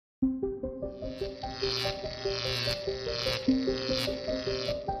Hello,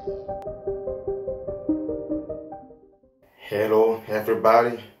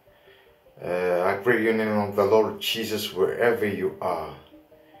 everybody. I pray you in the name of the Lord Jesus wherever you are.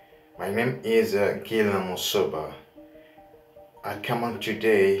 My name is Guylain. I come on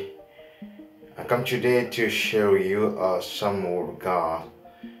today. I come today to share with you some word of God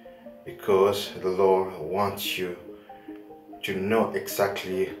because the Lord wants you to know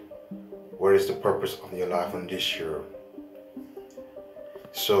exactly what is the purpose of your life on this year.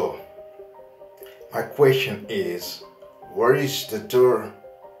 So, my question is, what is the door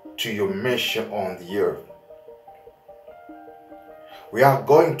to your mission on the earth? We are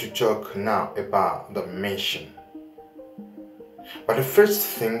going to talk now about the mission. But the first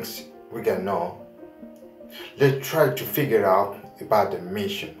things we can know, let's try to figure out about the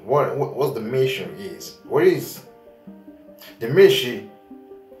mission. What the mission is. What is the mission?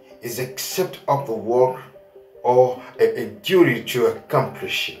 Is accept of the work or a duty to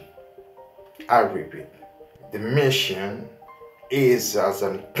accomplish it. I repeat, the mission is as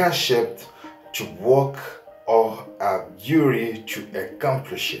a concept to work or a duty to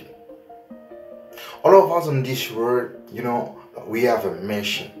accomplish it. All of us in this world, we have a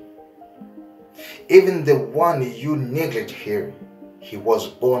mission. Even the one you neglect here, he was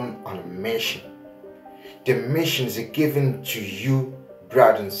born on a mission. The mission is given to you,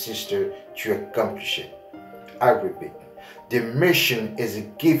 brother and sister, to accomplish it. I repeat, the mission is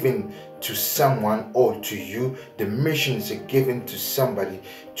given to someone or to you. The mission is given to somebody,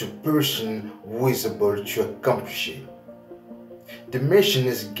 to person who is able to accomplish it. The mission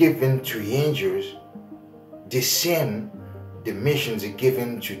is given to angels. The mission is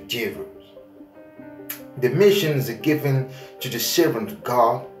given to devils. The mission is given to the servant of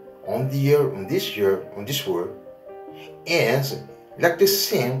God on the earth, on this world, as like the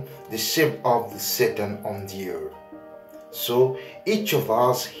servant of the Satan on the earth. So each of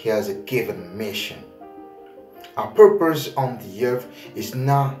us has a given mission. Our purpose on the earth is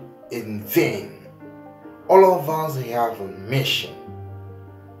not in vain. All of us have a mission.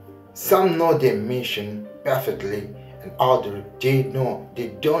 Some know their mission perfectly, and others they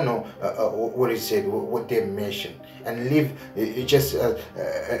don't know what their mission, and live just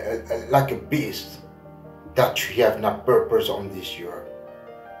like a beast that you have no purpose on this earth.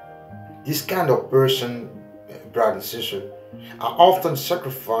 This kind of person, brother and sister, are often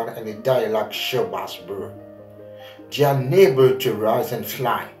sacrificed and they die like Shabbat's bird. They are unable to rise and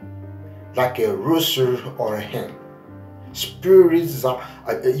fly like a rooster or a hen. Spirits are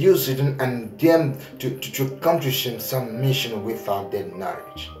using and them to accomplish some mission without their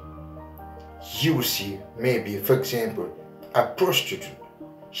knowledge. You will see, maybe, for example, a prostitute.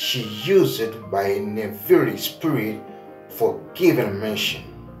 She used it by a very spirit for given a mission.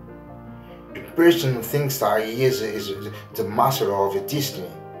 The person thinks that he is the master of a destiny,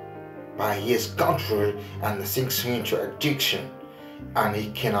 but he is contrary and sinks into addiction, and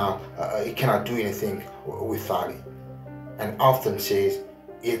he cannot do anything without it. And often says,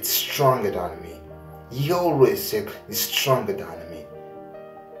 it's stronger than me. He always said, it's stronger than me.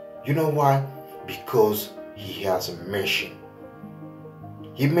 You know why? Because he has a mission.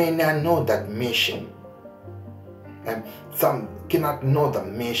 He may not know that mission, and some cannot know the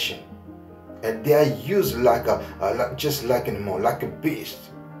mission, and they are used just like an animal, like a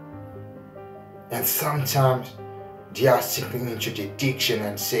beast. And sometimes they are sinking into the addiction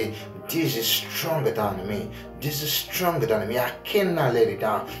and say, this is stronger than me. This is stronger than me. I cannot let it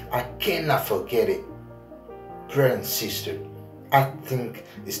down. I cannot forget it. Brother and sister, I think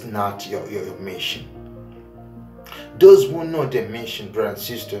it's not your mission. Those who know their mission, brother and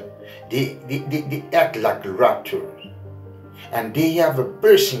sister, they act like raptors. And they have a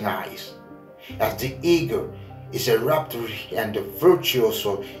piercing eyes. As the eagle is a raptor and the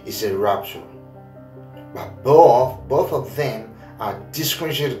virtuoso is a raptor. But both of them are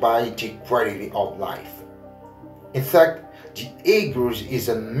distinguished by the quality of life. In fact, the eagle is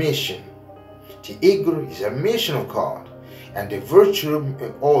a mission. The eagle is a mission of God, and the virtue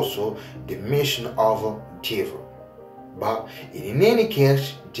also the mission of a devil. But in any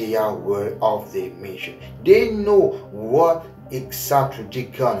case, they are aware of their mission. They know what exactly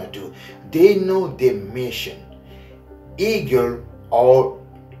they're gonna do. They know their mission. Eagle or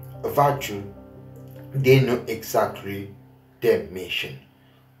virtue, they know exactly their mission.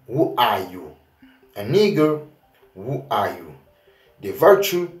 Who are you? An eagle, who are you? The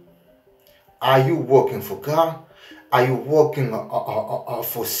virtue, are you working for God? Are you working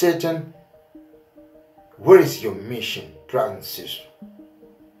for Satan? What is your mission, brother and sister?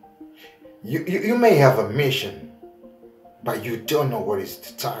 You may have a mission, but you don't know what is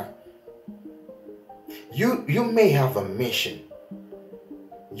the time. You may have a mission.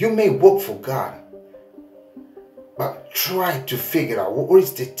 You may work for God, but try to figure out what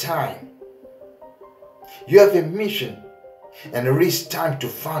is the time. You have a mission, and there is time to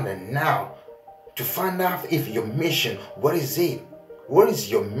find it now. To find out if your mission, what is it? What is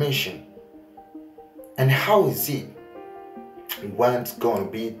your mission? And how is it? When it's going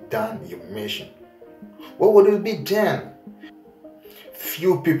to be done, your mission? What will it be done?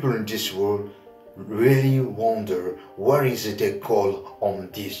 Few people in this world really wonder what is it they call on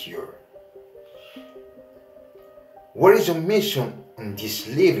this year. What is your mission in this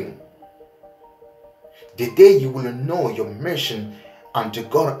living? The day you will know your mission and the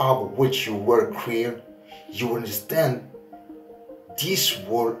God of which you were created, you will understand this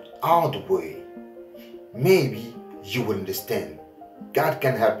world out the way. Maybe you will understand. God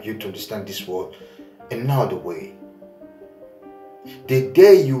can help you to understand this world another way. The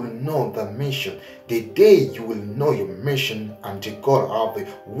day you will know the mission, the day you will know your mission and the God of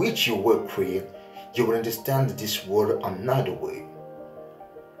which you were created, you will understand this world another way.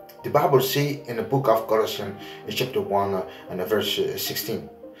 The Bible says in the book of Colossians, chapter 1 and verse 16,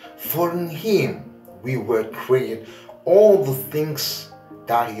 for in Him we were created all the things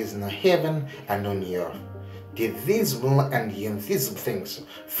that is in heaven and on the earth, the visible and the invisible things,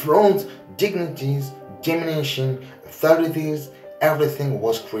 thrones, dignities, domination, authorities, everything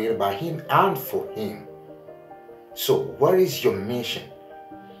was created by Him and for Him. So, what is your mission?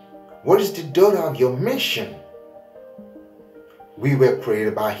 What is the daughter of your mission? We were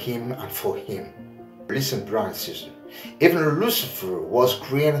created by Him and for Him. Listen, brothers and sisters. Even Lucifer was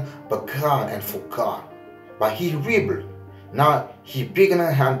created by God and for God. But he rebelled. Now he began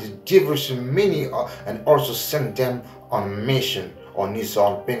to have the diverse many and also sent them on a mission on his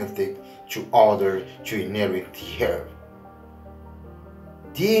own benefit to order to inherit the earth.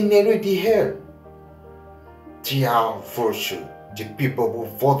 They inherit the earth. They are virtue. The people who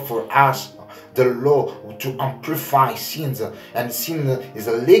vote for us, the law to amplify sins, and sin is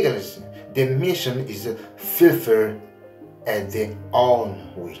a legalism. The mission is filthy at their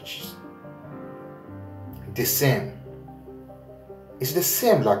own wages. The same. It's the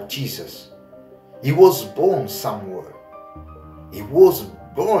same like Jesus. He was born somewhere. He was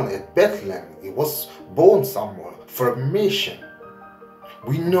born at Bethlehem. He was born somewhere for a mission.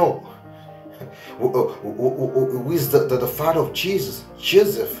 We know who is the father of Jesus,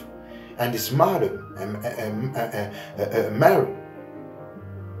 Joseph, and his mother, Mary.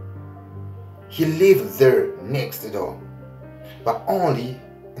 He lived there next door, but only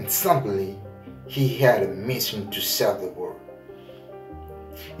and simply he had a mission to serve the world.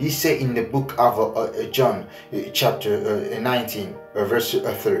 He said in the book of John, chapter 19, verse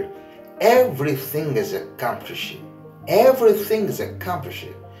 3, everything is accomplished. Everything is accomplished.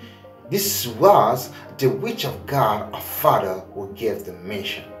 This was the which of God, our Father, who gave the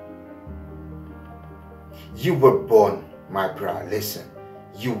mission. You were born, my brother, listen,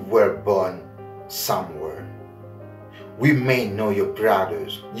 you were born somewhere. We may know your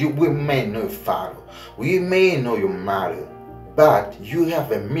brothers, we may know your father, we may know your mother, but you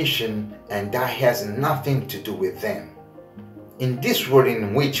have a mission and that has nothing to do with them. In this world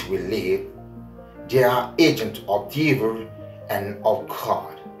in which we live, there are agents of the evil and of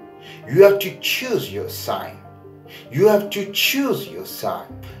God. You have to choose your side. You have to choose your side.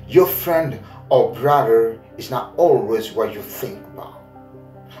 Your friend or brother is not always what you think about.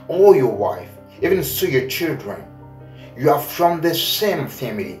 Or your wife, even so your children. You are from the same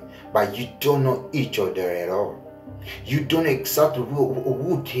family, but you don't know each other at all. You don't know exactly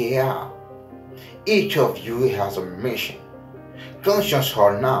who they are. Each of you has a mission. Conscious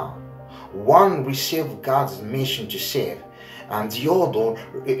or not, one received God's mission to save, and the other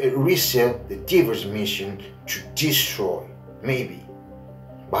received the devil's mission to destroy, maybe.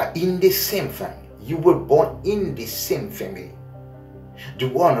 But in the same family, you were born in the same family. The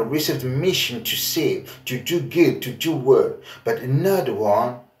one who received the mission to save, to do good, to do well, but another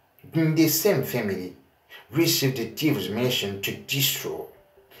one in the same family received the devil's mission to destroy.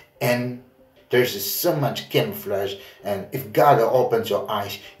 And there's so much camouflage, and if God opens your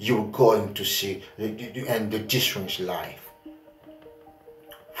eyes, you're going to see the destroys life.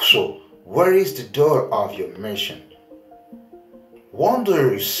 So, where is the door of your mission?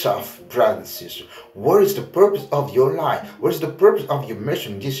 Wonder yourself, brothers and sisters, what is the purpose of your life? What is the purpose of your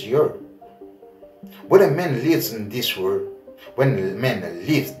mission this year? When a man lives in this world,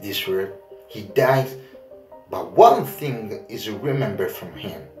 he dies, but one thing is remembered from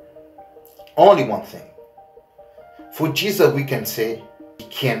him. Only one thing. For Jesus, we can say, He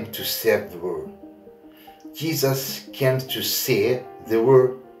came to save the world. Jesus came to say the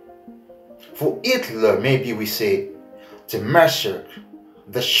word. For Hitler, maybe we say the massacre,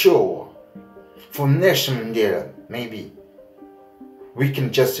 the show. For Nelson Mandela, maybe we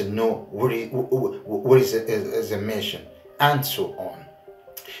can just know what is a mission, and so on.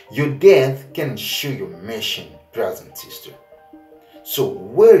 Your death can show your mission, brothers and sisters. So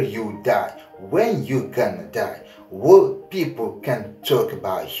where you die, when you gonna die, what people can talk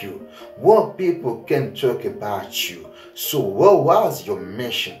about you, what people can talk about you. So what was your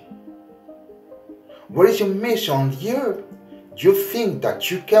mission? What is your mission on the earth? You think that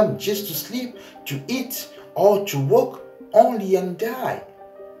you come just to sleep, to eat, or to work only and die?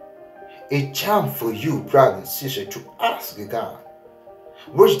 A time for you, brother and sister, to ask God,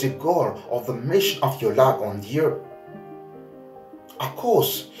 what is the goal of the mission of your life on the earth? Of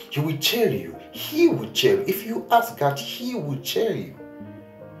course, He will tell you. He will tell you. If you ask God, He will tell you.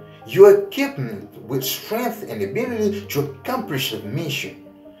 You are equipped with strength and ability to accomplish the mission.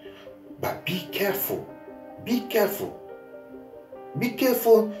 But be careful. Be careful. Be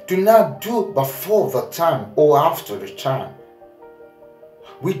careful to not do before the time or after the time.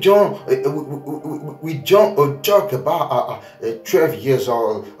 We don't talk about 12 years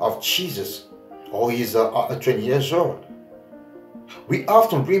old of Jesus, or he's 20 years old. We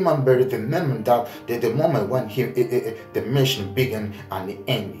often remember the moment the moment when the mission began and the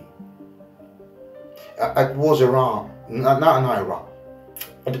ending. It was around, not around.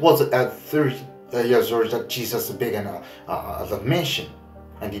 It was at 30 years old that Jesus began the mission,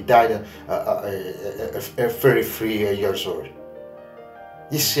 and He died at 33 years old.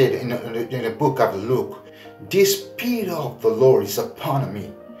 He said in the book of Luke, "The Spirit of the Lord is upon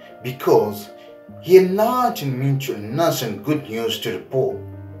me, because He anointed me to announce good news to the poor.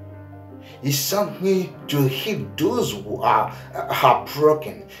 He sent me to heal those who are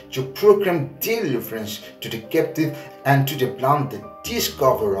heartbroken, to proclaim deliverance to the captive, and to the blind the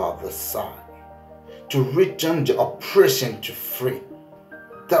discovery of the sight, to return the oppressed to free."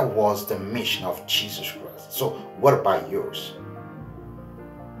 That was the mission of Jesus Christ. So what about yours?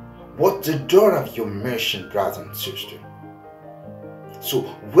 What's the door of your mission, brothers and sisters? So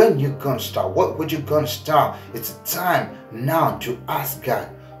when you're gonna start, what you gonna start? It's time now to ask God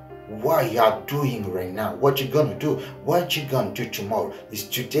what you are doing right now, what you're gonna do, what you're gonna do tomorrow. Is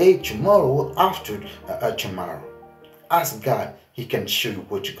today, tomorrow, after tomorrow? Ask God. He can show you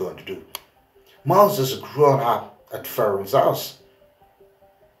what you're going to do. Moses grew up at Pharaoh's house.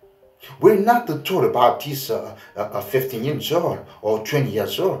 We're not taught about this 15 years old or 20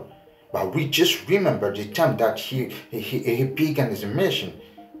 years old. But we just remember the time that he began his mission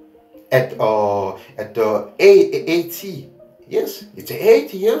at 80. Yes, it's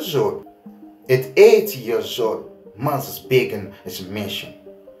 80 years old. At 80 years old, Moses began his mission.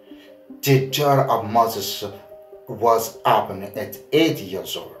 The daughter of Moses was up at 80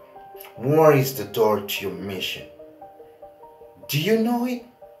 years old. Where is the door to your mission? Do you know it?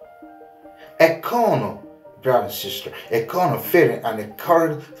 A corner, brother and sister, a corner fitting and a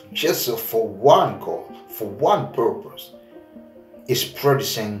card just for one goal, for one purpose, is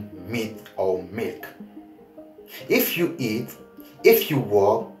producing meat or milk. If you eat, if you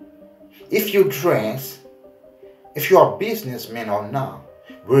walk, if you dress, if you are a businessman or not,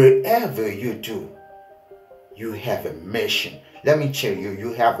 wherever you do, you have a mission. Let me tell you,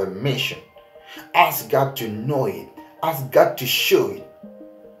 you have a mission. Ask God to know it. Ask God to show it.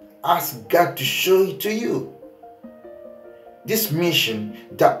 Ask God to show it to you. This mission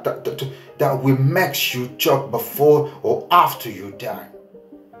that will make you talk before or after you die.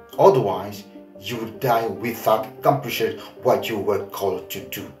 Otherwise, you will die without accomplishing what you were called to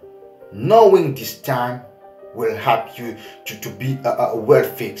do. Knowing this time will help you to be well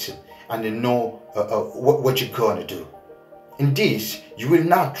fixed and know what you're going to do. In this, you will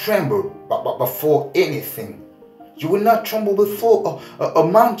not tremble before anything. You will not tremble before a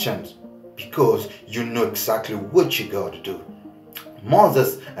mountain, because you know exactly what you're going to do.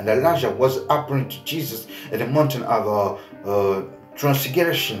 Moses and Elijah was appearing to Jesus at the mountain of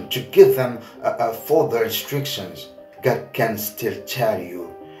Transfiguration to give them further instructions. God can still tell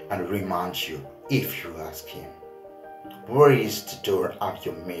you and remind you if you ask Him. Where is the door of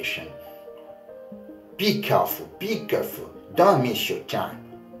your mission? Be careful, be careful. Don't miss your time.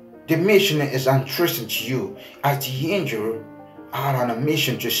 The mission is entrusted to you as the angel are on a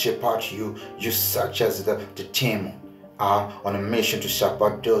mission to support you, such as the team are on a mission to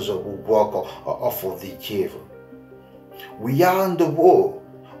support those who walk off of the evil. We are in the world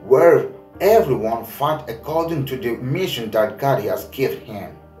where everyone fights according to the mission that God has given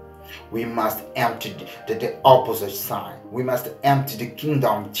him. We must empty the opposite side. We must empty the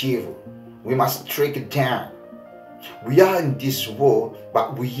kingdom of evil. We must break it down. We are in this world,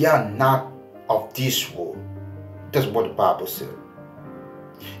 but we are not of this world. That's what the Bible said.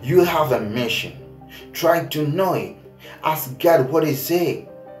 You have a mission. Try to know it. Ask God what He said.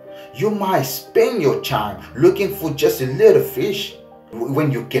 You might spend your time looking for just a little fish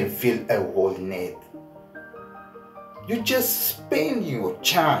when you can fill a whole net. You just spend your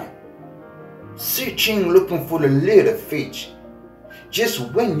time searching, looking for a little fish, just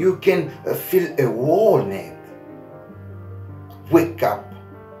when you can fill a whole net. Wake up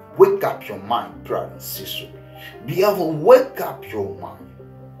your mind, brother and sister. Be able to wake up your mind.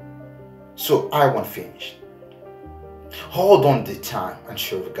 So I want to finish. Hold on the time and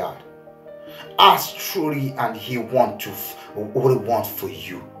serve God. Ask truly, and He wants what He wants for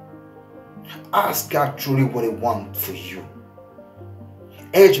you. Ask God truly what He wants for you.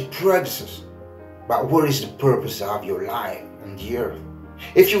 Age practices, but what is the purpose of your life on the earth?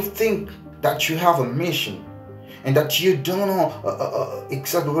 If you think that you have a mission and that you don't know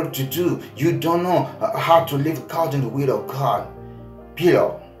exactly what to do, you don't know how to live according to the will of God,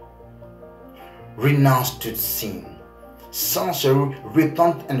 beloved, renounce to sin. Sincerely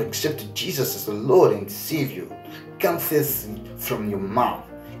repent and accept Jesus as the Lord and Savior. Confess from your mouth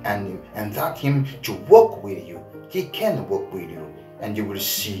and that Him to walk with you. He can walk with you, and you will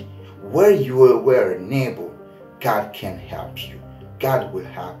see where you were unable, God can help you. God will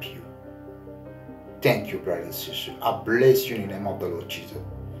help you. Thank you, brothers and sisters. I bless you in the name of the Lord Jesus.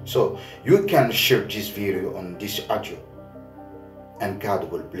 So you can share this video on this audio, and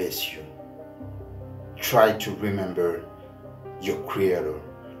God will bless you. Try to remember your Creator.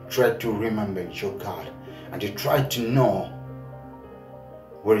 Try to remember your God, and you try to know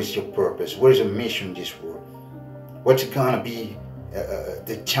what is your purpose, what is your mission in this world, what's gonna be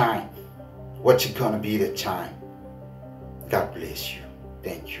the time, what's gonna be the time. God bless you.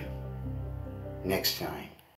 Thank you. Next time.